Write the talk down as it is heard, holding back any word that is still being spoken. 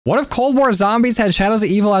What if Cold War Zombies had Shadows of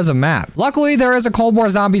Evil as a map? Luckily, there is a Cold War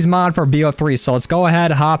Zombies mod for BO3, so let's go ahead,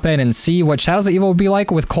 hop in, and see what Shadows of Evil would be like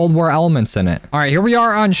with Cold War elements in it. All right, here we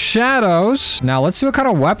are on Shadows. Now, let's see what kind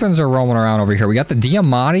of weapons are roaming around over here. We got the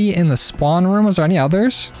Diamatti in the spawn room. Is there any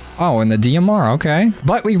others? Oh, and the DMR, okay.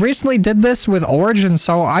 But we recently did this with Origin,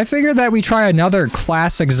 so I figured that we try another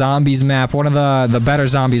classic Zombies map, one of the better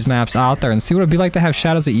Zombies maps out there, and see what it'd be like to have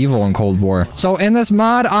Shadows of Evil in Cold War. So in this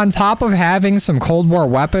mod, on top of having some Cold War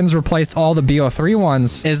weapons, replaced all the BO3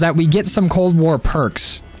 ones, is that we get some Cold War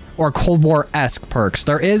perks or Cold War-esque perks.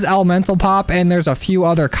 There is Elemental Pop and there's a few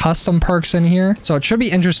other custom perks in here. So it should be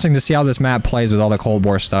interesting to see how this map plays with all the Cold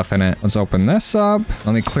War stuff in it. Let's open this up.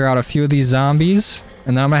 Let me clear out a few of these zombies.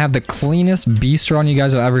 And then I'm gonna have the cleanest beast run you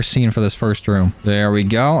guys have ever seen for this first room. There we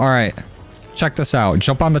go. All right. Check this out.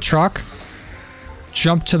 Jump on the truck.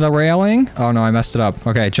 Jump to the railing. Oh no, I messed it up.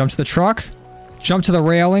 Okay, jump to the truck. Jump to the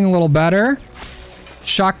railing a little better.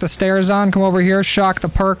 Shock the stairs on, come over here, shock the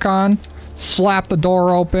perk on, slap the door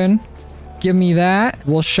open, give me that.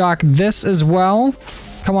 We'll shock this as well.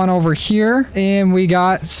 Come on over here, and we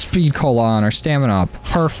got speed cola on, or stamina up.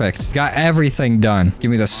 Perfect. Got everything done. Give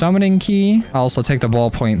me the summoning key. I'll also take the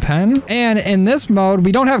ballpoint pen. And in this mode,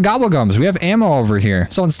 we don't have gobblegums. We have ammo over here.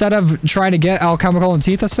 So instead of trying to get alchemical and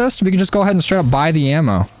teeth assist, we can just go ahead and straight up buy the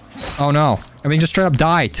ammo. Oh no. I mean, just straight up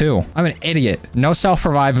die, too. I'm an idiot. No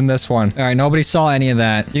self-revive in this one. All right, nobody saw any of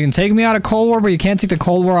that. You can take me out of Cold War, but you can't take the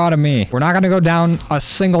Cold War out of me. We're not going to go down a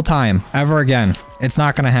single time, ever again. It's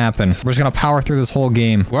not going to happen. We're just going to power through this whole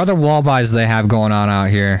game. What other wall buys do they have going on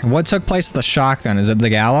out here? What took place with the shotgun? Is it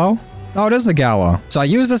the Gallo? Oh, it is the Gallo. So I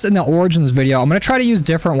used this in the Origins video. I'm going to try to use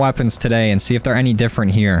different weapons today and see if they're any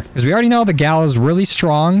different here. Because we already know the Gallo is really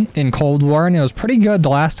strong in Cold War, and it was pretty good the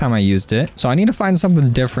last time I used it. So I need to find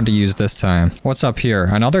something different to use this time. What's up here?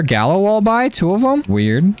 Another Gallo wall buy? Two of them?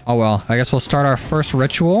 Weird. Oh, well. I guess we'll start our first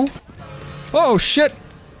ritual. Oh, shit.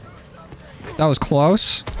 That was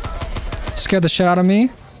close. Scared the shit out of me.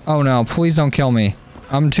 Oh, no. Please don't kill me.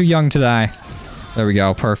 I'm too young to die. There we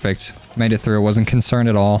go. Perfect. Made it through. Wasn't concerned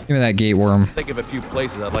at all. Give me that gate worm. Think of a few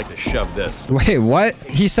places I'd like to shove this. Wait, what?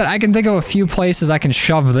 He said I can think of a few places I can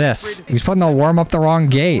shove this. He's putting the worm up the wrong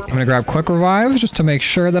gate. I'm gonna grab quick revive just to make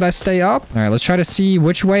sure that I stay up. All right, let's try to see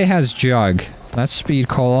which way has Jug. That's speed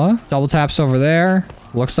cola. Double taps over there.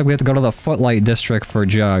 Looks like we have to go to the Footlight District for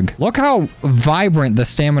Jug. Look how vibrant the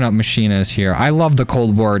stamina machine is here. I love the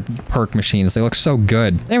Cold War perk machines. They look so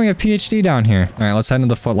good. And we have PhD down here. All right, let's head into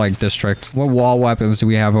the Footlight District. What wall weapons do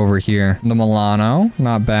we have over here? The Milano.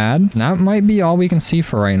 Not bad. That might be all we can see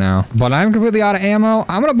for right now. But I'm completely out of ammo.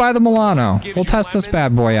 I'm gonna buy the Milano. We'll test this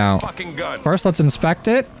bad boy out. First, let's inspect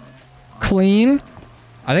it. Clean.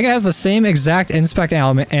 I think it has the same exact inspect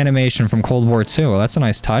animation from Cold War II. That's a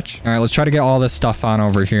nice touch. All right, let's try to get all this stuff on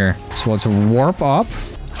over here. So let's warp up,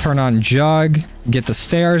 turn on Jug, get the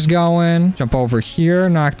stairs going, jump over here,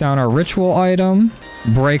 knock down our ritual item,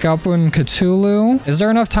 break open Cthulhu. Is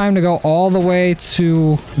there enough time to go all the way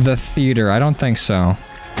to the theater? I don't think so.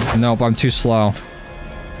 Nope, I'm too slow.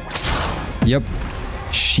 Yep.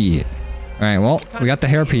 Shit. All right, well, we got the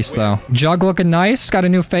hairpiece, though. Jug looking nice. Got a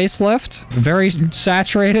new facelift. Very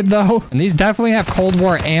saturated, though. And these definitely have Cold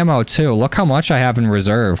War ammo, too. Look how much I have in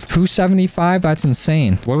reserve. 275? That's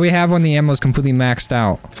insane. What do we have when the ammo is completely maxed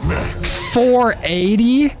out?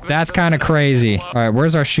 480? That's kind of crazy. All right,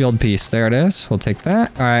 where's our shield piece? There it is. We'll take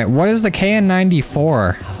that. All right, what is the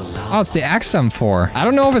KN94? Oh, it's the XM4. I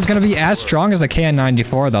don't know if it's going to be as strong as the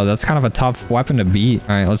KN94, though. That's kind of a tough weapon to beat. All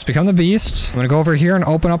right, let's become the beast. I'm going to go over here and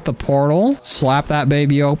open up the portal. Slap that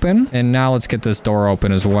baby open. And now let's get this door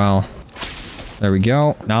open as well. There we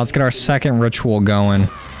go. Now let's get our second ritual going.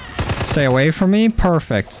 Stay away from me.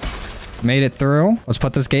 Perfect. Made it through. Let's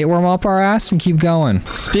put this gate worm up our ass and keep going.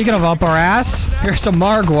 Speaking of up our ass, here's some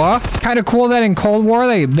Margwa. Kind of cool that in Cold War,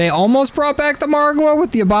 they almost brought back the Margwa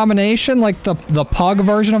with the Abomination, like the pug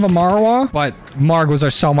version of a Marwa. But Margwas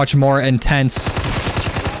are so much more intense.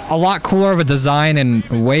 A lot cooler of a design and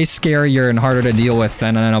way scarier and harder to deal with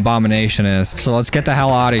than an Abomination is. So let's get the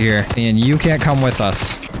hell out of here. And you can't come with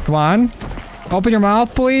us. Come on. Open your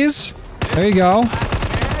mouth, please. There you go.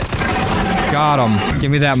 Got him.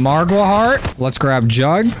 Give me that Margwa heart. Let's grab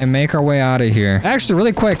Jug and make our way out of here. Actually,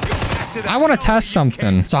 really quick, I want to test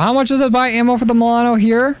something. So how much is it to buy ammo for the Milano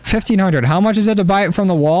here? 1,500. How much is it to buy it from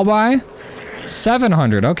the wall buy?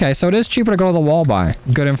 700. Okay, so it is cheaper to go to the wall buy.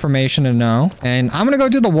 Good information to know. And I'm gonna go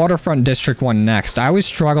do the Waterfront District one next. I always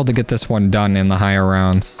struggle to get this one done in the higher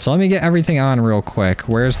rounds. So let me get everything on real quick.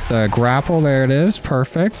 Where's the grapple? There it is.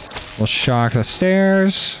 Perfect. We'll shock the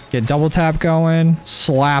stairs. Get double tap going.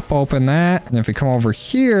 Slap open that. And if we come over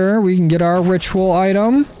here, we can get our ritual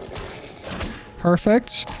item.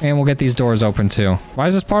 Perfect. And we'll get these doors open too. Why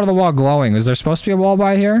is this part of the wall glowing? Is there supposed to be a wall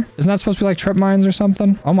by here? Isn't that supposed to be like trip mines or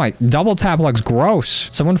something? Oh my, double tap looks gross.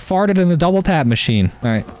 Someone farted in the double tap machine. All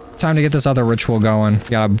right, time to get this other ritual going.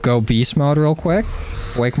 Gotta go beast mode real quick.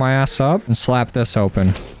 Wake my ass up and slap this open.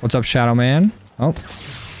 What's up, Shadow Man? Oh,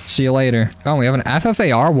 see you later. Oh, we have an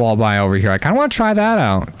FFAR wall by over here. I kind of want to try that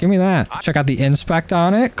out. Give me that. Check out the inspect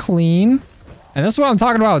on it. Clean. And this is what I'm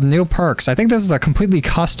talking about with new perks. I think this is a completely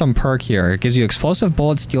custom perk here. It gives you explosive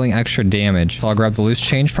bullets dealing extra damage. So I'll grab the loose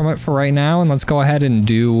change from it for right now. And let's go ahead and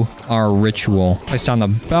do our ritual. Place down the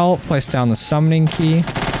belt. Place down the summoning key.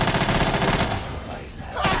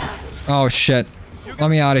 Oh, shit. Let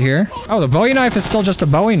me out of here. Oh, the Bowie knife is still just a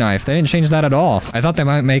Bowie knife. They didn't change that at all. I thought they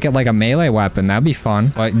might make it like a melee weapon. That'd be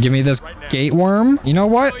fun. But give me this gate worm. You know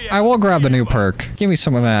what? I will grab the new perk. Give me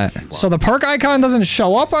some of that. So the perk icon doesn't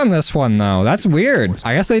show up on this one, though. That's weird.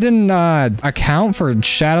 I guess they didn't account for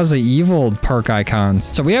Shadows of Evil perk icons.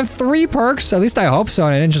 So we have 3 perks. At least I hope so.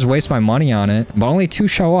 And I didn't just waste my money on it. But only 2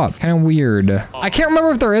 show up. Kind of weird. I can't remember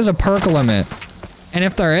if there is a perk limit. And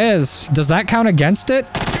if there is, does that count against it?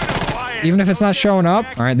 Even if it's not showing up?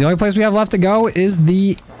 All right, the only place we have left to go is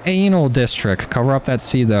the anal district. Cover up that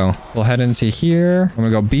C, though. We'll head into here. I'm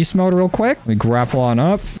gonna go beast mode real quick. We grapple on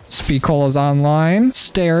up. Speed Cola's online.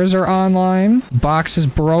 Stairs are online. Box is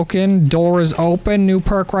broken. Door is open. New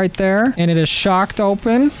perk right there. And it is shocked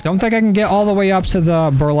open. Don't think I can get all the way up to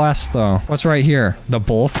the burlesque, though. What's right here? The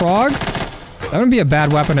bullfrog? That would be a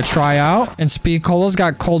bad weapon to try out. And Speed Cola's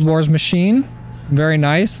got Cold War's machine. Very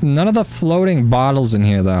nice. None of the floating bottles in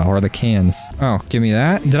here, though, or the cans. Oh, give me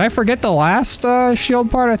that. Did I forget the last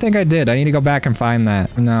shield part? I think I did. I need to go back and find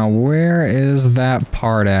that. Now, where is that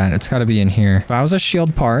part at? It's got to be in here. If I was a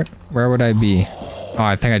shield part, where would I be? Oh,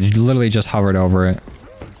 I think I literally just hovered over it.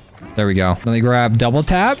 There we go. Let me grab double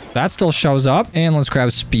tap. That still shows up. And let's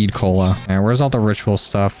grab Speed Cola. And where's all the ritual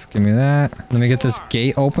stuff? Give me that. Let me get this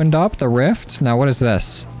gate opened up, the rift. Now, what is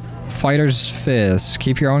this? Fighter's Fizz.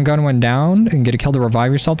 Keep your own gun when down and get a kill to revive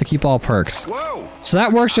yourself to keep all perks. Whoa. So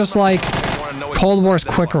that works just like Cold War's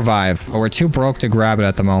quick revive, but we're too broke to grab it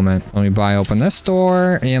at the moment. Let me open this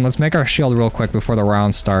door and let's make our shield real quick before the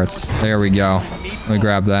round starts. There we go. Let me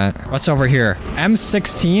grab that. What's over here?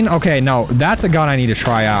 M16? Okay, no, that's a gun I need to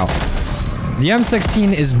try out. The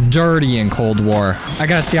M16 is dirty in Cold War. I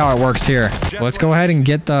gotta see how it works here. Let's go ahead and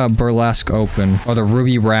get the burlesque open. Or the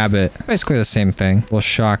ruby rabbit. Basically the same thing. We'll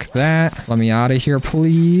shock that. Let me out of here,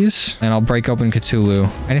 please. And I'll break open Cthulhu.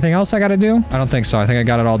 Anything else I gotta do? I don't think so. I think I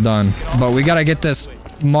got it all done. But we gotta get this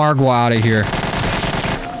Margwa out of here.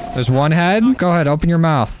 There's one head. Go ahead, open your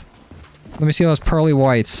mouth. Let me see those pearly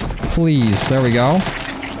whites. Please. There we go.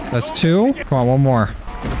 That's 2. Come on, one more.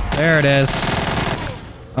 There it is.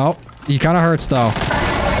 Oh. He kind of hurts, though.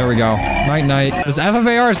 There we go. Night-night. This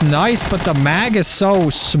FFAR is nice, but the mag is so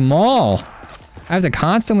small. I have to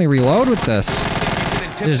constantly reload with this.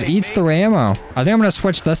 It just eats through ammo. I think I'm going to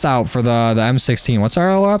switch this out for the M16. What's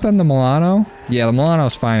our weapon? The Milano? Yeah, the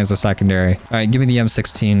Milano's fine as a secondary. All right, give me the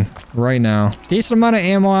M16 right now. Decent amount of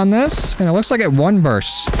ammo on this, and it looks like it 1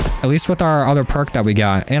 bursts. At least with our other perk that we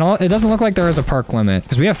got. And it doesn't look like there is a perk limit.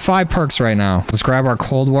 Because we have 5 perks right now. Let's grab our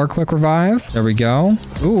Cold War quick revive. There we go.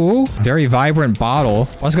 Ooh, very vibrant bottle.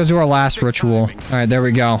 Let's go do our last ritual. All right, there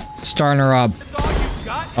we go. Starting her up.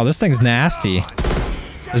 Oh, this thing's nasty.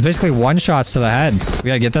 There's basically 1-shots to the head. We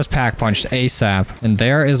gotta get this pack punched ASAP. And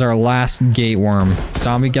there is our last gate worm.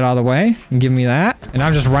 Zombie, get out of the way and give me that. And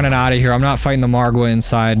I'm just running out of here. I'm not fighting the Margwa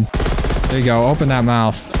inside. There you go. Open that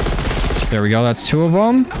mouth. There we go. That's 2 of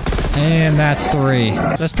them. And that's 3.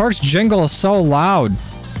 This perk's jingle is so loud.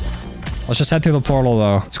 Let's just head through the portal,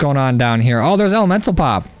 though. What's going on down here? Oh, there's Elemental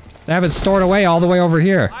Pop. They have it stored away all the way over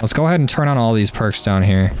here. Let's go ahead and turn on all these perks down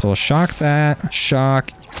here. So we'll shock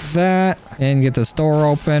that, and get this door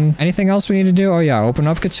open. Anything else we need to do? Oh, yeah. Open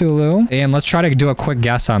up Cthulhu. And let's try to do a quick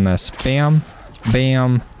guess on this. Bam,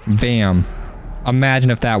 bam, bam. Imagine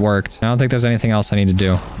if that worked. I don't think there's anything else I need to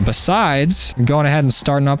do. Besides, going ahead and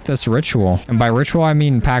starting up this ritual. And by ritual, I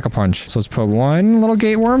mean pack-a-punch. So let's put 1 little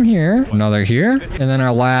gate worm here. Another here. And then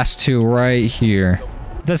our last 2 right here.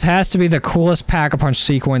 This has to be the coolest pack-a-punch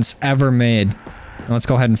sequence ever made. And let's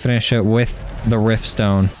go ahead and finish it with the Rift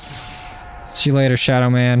Stone. See you later, Shadow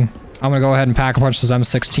Man. I'm gonna go ahead and pack-a-punch this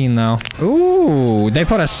M16, though. Ooh, they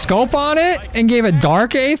put a scope on it and gave it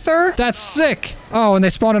Dark Aether? That's sick. Oh, and they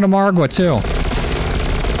spawned in a Margwa, too.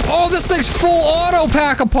 Oh, this thing's full auto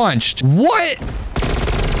pack-a-punched. What?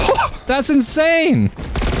 That's insane.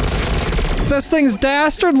 This thing's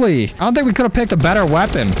dastardly. I don't think we could have picked a better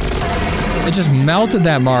weapon. It just melted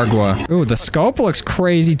that Margwa. Ooh, the scope looks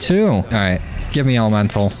crazy, too. All right. Give me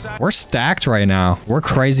elemental. We're stacked right now. We're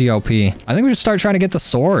crazy OP. I think we should start trying to get the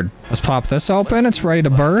sword. Let's pop this open. It's ready to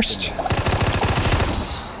burst.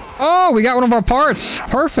 Oh, we got one of our parts.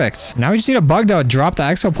 Perfect. Now we just need a bug to drop the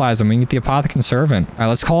exoplasm. We can get the Apothecant Servant. All right,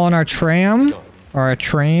 let's call on our tram. Or a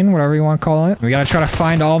train, whatever you want to call it. We gotta try to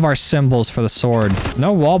find all of our symbols for the sword.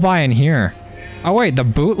 No wall buy in here. Oh wait, the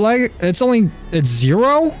bootleg? It's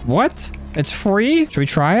 0? What? It's free? Should we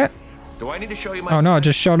try it? Do I need to show you my... Oh no, it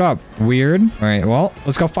just showed up. Weird. All right, well,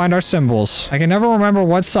 let's go find our symbols. I can never remember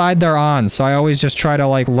what side they're on, so I always just try to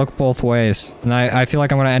like look both ways. And I feel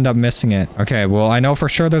like I'm gonna end up missing it. Okay, well, I know for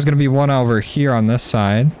sure there's gonna be one over here on this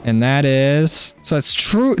side. And that is... So it's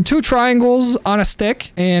two triangles on a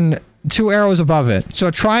stick and 2 arrows above it. So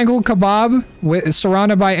a triangle kebab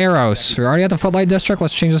surrounded by arrows. We're already at the Footlight District.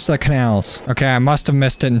 Let's change this to the canals. Okay, I must have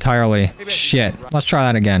missed it entirely. Shit. Let's try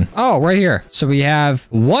that again. Oh, right here. So we have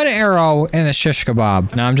 1 arrow and a shish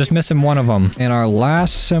kebab. Now I'm just missing one of them. And our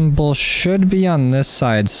last symbol should be on this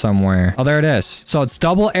side somewhere. Oh, there it is. So it's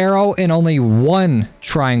double arrow and only 1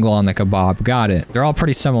 triangle on the kebab. Got it. They're all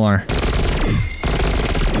pretty similar.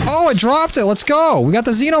 Oh, it dropped it. Let's go. We got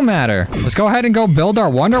the Xenomatter. Let's go ahead and go build our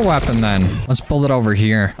wonder weapon then. Let's build it over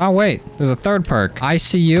here. Oh, wait. There's a third perk.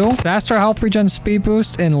 ICU. Faster health regen speed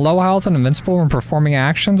boost in low health and invincible when performing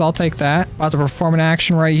actions. I'll take that. About to perform an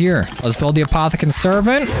action right here. Let's build the Apothecant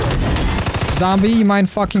Servant. Zombie, you mind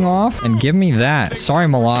fucking off? And give me that. Sorry,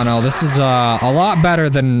 Milano. This is a lot better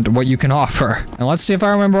than what you can offer. And let's see if I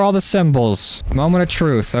remember all the symbols. Moment of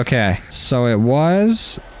truth. Okay. So it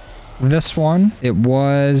was... this one, it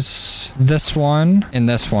was this one, and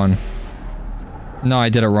this one. No, I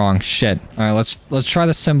did it wrong. Shit. All right, let's try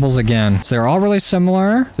the symbols again. So they're all really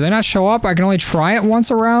similar. Do they not show up? I can only try it once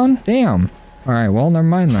around? Damn. All right, well, never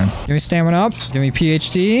mind then. Give me stamina up. Give me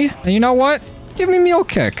PhD. And you know what? Give me meal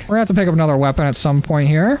kick. We're gonna have to pick up another weapon at some point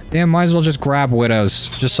here. Damn, might as well just grab widows,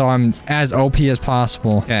 just so I'm as OP as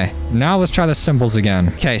possible. Okay, now let's try the symbols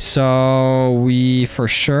again. Okay, so we for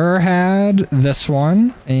sure had this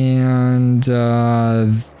one and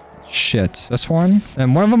shit, this one.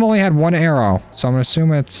 And one of them only had 1 arrow, so I'm gonna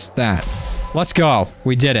assume it's that. Let's go.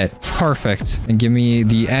 We did it. Perfect. And give me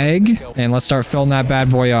the egg, and let's start filling that bad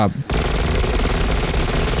boy up.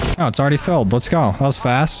 Oh, it's already filled. Let's go. That was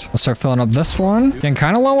fast. Let's start filling up this one. Getting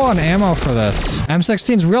kind of low on ammo for this.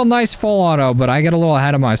 M16's real nice full auto, but I get a little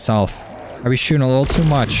ahead of myself. I be shooting a little too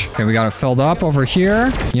much. Okay, we got it filled up over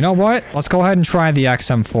here. You know what? Let's go ahead and try the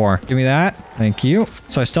XM4. Give me that. Thank you.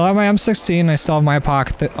 So I still have my M16. I still have my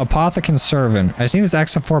Apothecant Servant. I just need this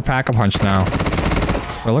XM4 Pack-a-Punch now.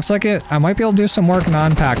 But it looks like I might be able to do some work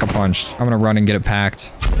non-Pack-a-Punched. I'm gonna run and get it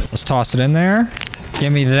packed. Let's toss it in there.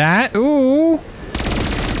 Give me that. Ooh.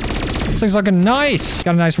 This thing's looking nice.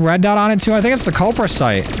 Got a nice red dot on it too. I think it's the Copra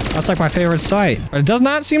sight. That's like my favorite sight. But it does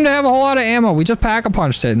not seem to have a whole lot of ammo. We just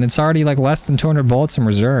Pack-a-Punched it and it's already like less than 200 bullets in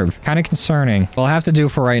reserve. Kind of concerning. But I'll have to do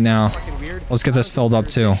for right now. Let's get this filled up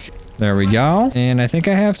too. There we go. And I think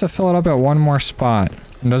I have to fill it up at one more spot.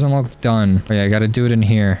 It doesn't look done. But yeah, I gotta do it in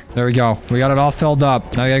here. There we go. We got it all filled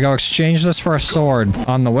up. Now I gotta go exchange this for a sword.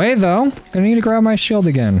 On the way though, gonna need to grab my shield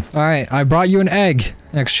again. All right, I brought you an egg.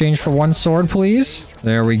 In exchange for 1 sword, please.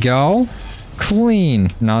 There we go.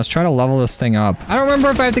 Clean. Now let's try to level this thing up. I don't remember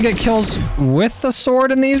if I have to get kills with the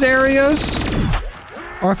sword in these areas.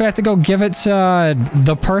 Or if I have to go give it to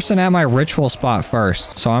the person at my ritual spot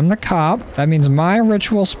first. So I'm the cop. That means my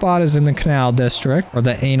ritual spot is in the Canal District. Or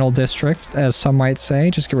the Anal District, as some might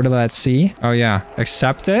say. Just get rid of that C. Oh yeah.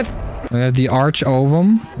 Accept it. We have the Arch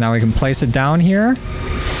Ovum. Now we can place it down here.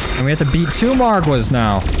 And we have to beat 2 Margwas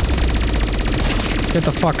now. Get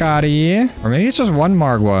the fuck out of here. Or maybe it's just 1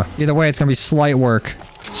 Margwa. Either way, it's gonna be slight work.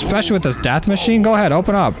 Especially with this death machine. Go ahead,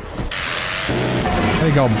 open up. There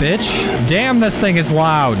you go, bitch. Damn, this thing is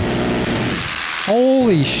loud.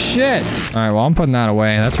 Holy shit. Alright, well, I'm putting that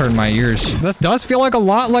away. That's hurting my ears. This does feel like a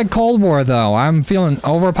lot like Cold War, though. I'm feeling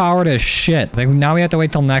overpowered as shit. I think now we have to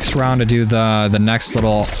wait till next round to do the next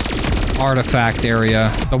little artifact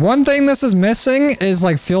area. The one thing this is missing is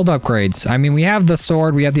like field upgrades. I mean, we have the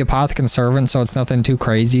sword, we have the Apothecant Servant, so it's nothing too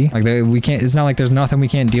crazy. Like we can't, it's not like there's nothing we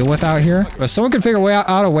can't deal with out here. But if someone could figure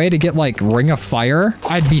out a way to get like Ring of Fire,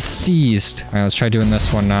 I'd be steezed. All right, let's try doing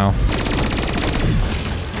this one now.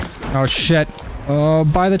 Oh shit. Oh,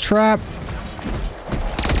 by the trap.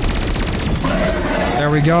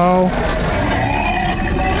 There we go.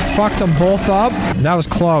 Fucked them both up. That was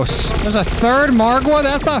close. There's a 3rd Margwa?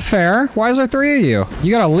 That's not fair. Why is there 3 of you?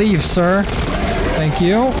 You gotta leave, sir. Thank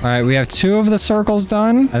you. All right, we have 2 of the circles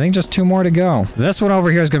done. I think just 2 more to go. This one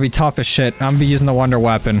over here is gonna be tough as shit. I'm gonna be using the wonder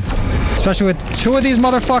weapon. Especially with 2 of these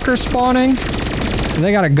motherfuckers spawning.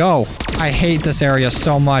 They gotta go. I hate this area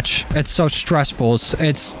so much. It's so stressful.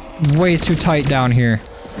 It's way too tight down here.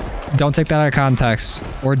 Don't take that out of context.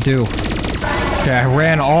 Or do. Okay, I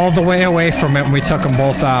ran all the way away from it and we took them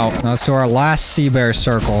both out. Now let's do our last sea bear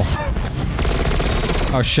circle.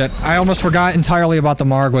 Oh shit. I almost forgot entirely about the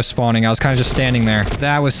Margwa spawning. I was kind of just standing there.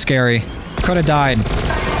 That was scary. Could have died.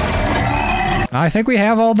 I think we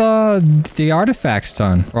have all the artifacts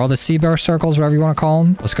done. Or all the sea bear circles, whatever you want to call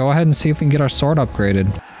them. Let's go ahead and see if we can get our sword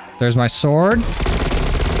upgraded. There's my sword.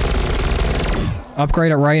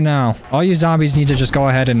 Upgrade it right now. All you zombies need to just go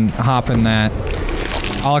ahead and hop in that.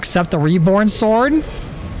 I'll accept the reborn sword.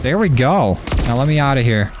 There we go. Now let me out of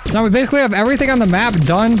here. So we basically have everything on the map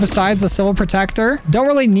done besides the Silver Protector. Don't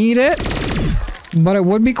really need it. But it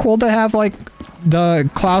would be cool to have like the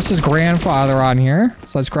Klaus's grandfather on here.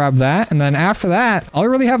 So let's grab that. And then after that, all we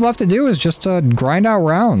really have left to do is just to grind out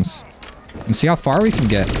rounds. And see how far we can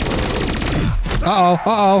get. Uh-oh.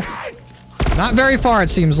 Uh-oh. Not very far, it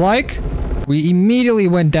seems like. We immediately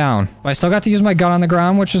went down. But I still got to use my gun on the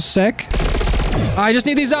ground, which is sick. I just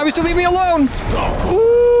need these zombies to leave me alone.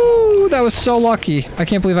 Ooh, that was so lucky. I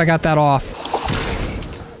can't believe I got that off.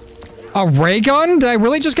 A ray gun? Did I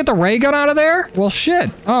really just get the ray gun out of there? Well, shit.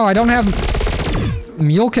 Oh, I don't have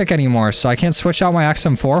mule kick anymore, so I can't switch out my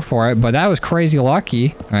XM4 for it, but that was crazy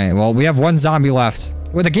lucky. All right, well, we have one zombie left.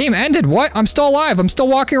 Well, the game ended. What? I'm still alive. I'm still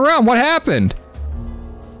walking around. What happened?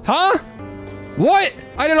 Huh? What?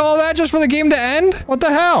 I did all that just for the game to end? What the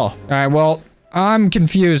hell? All right, well, I'm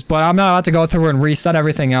confused, but I'm not about to go through and reset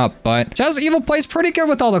everything up, but Shadows of Evil plays pretty good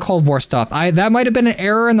with all the Cold War stuff. That might have been an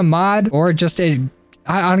error in the mod, or just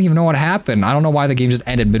I don't even know what happened. I don't know why the game just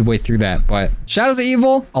ended midway through that, but Shadows of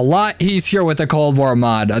Evil, a lot easier with the Cold War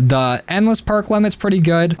mod. The endless perk limit's pretty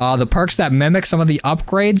good. The perks that mimic some of the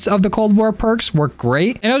upgrades of the Cold War perks work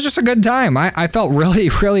great, and it was just a good time. I felt really,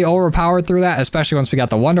 really overpowered through that, especially once we got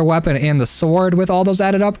the Wonder Weapon and the sword with all those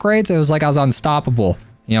added upgrades. It was like I was unstoppable.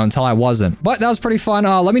 You know, until I wasn't. But that was pretty fun.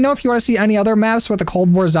 Let me know if you want to see any other maps with the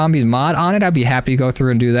Cold War Zombies mod on it. I'd be happy to go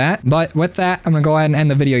through and do that. But with that, I'm going to go ahead and end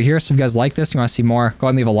the video here. So if you guys like this, you want to see more, go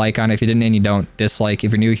ahead and leave a like on it. If you didn't and you don't, dislike.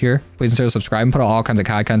 If you're new here, please consider subscribing. Put out all kinds of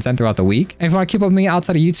content throughout the week. And if you want to keep up with me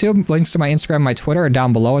outside of YouTube, links to my Instagram and my Twitter are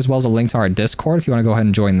down below, as well as a link to our Discord if you want to go ahead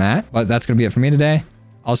and join that. But that's going to be it for me today.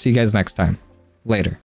 I'll see you guys next time. Later.